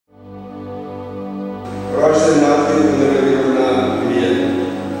Roshan Matthew എന്നിവരുടെ വിധിയൽ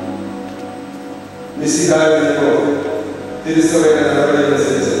മിസ്സിഹായിലിപ്പോ തിരുസഭയുടെ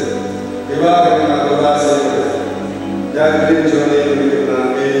നടപടികളനുസരിച്ച് വിവാഹങ്ങൾ അവകാശങ്ങൾ ജാക്ലിൻ ജോണിയെ വിളിക്കുന്ന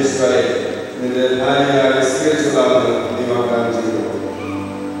പേരിസ്ബായി നിന്റെ ഭാര്യയായി സ്വീകരിച്ചുള്ളാണെന്ന് നീ വാഗ്ദാനം ചെയ്തു.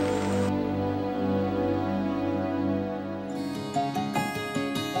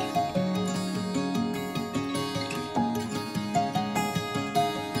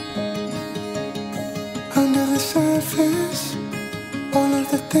 Under the surface, all of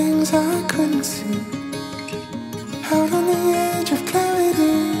the things I couldn't see, out on the edge of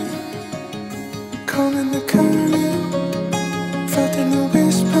clarity, calm in the current, felt in the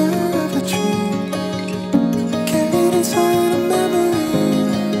whisper of a tree, carried inside a memory.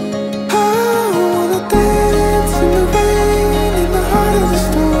 I wanna dance in the rain, in the heart of the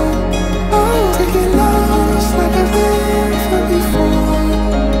storm. Oh, to get lost like I've never before.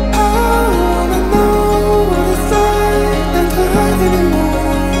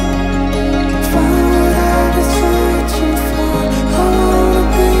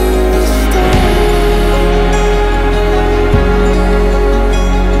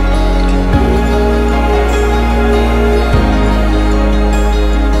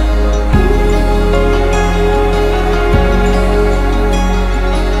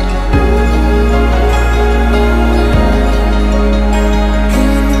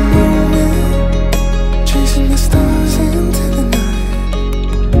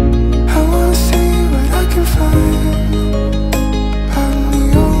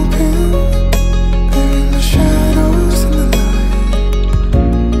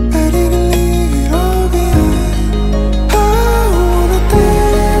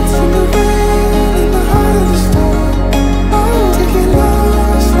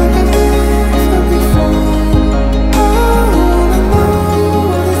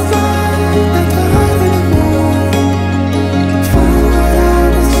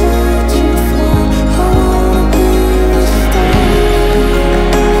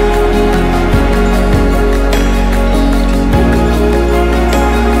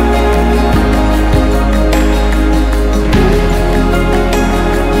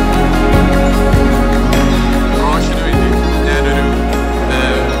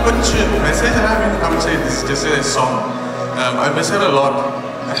 I miss her a lot.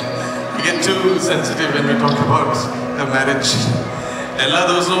 We get too sensitive when we talk about her marriage. എല്ലാ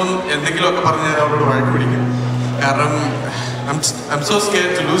ദിവസവും എന്തെങ്കിലുമൊക്കെ പറഞ്ഞ് ഞാൻ അവളോട് വഴക്ക് പിടിക്കും. കാരണം I'm so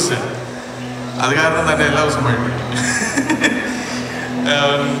scared to lose her. അത് കാരണം തന്നെ എല്ലാ ദിവസവും വഴക്ക് പിടിക്കും.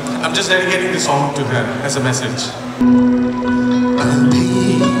 I'm just dedicating this song to her as a message.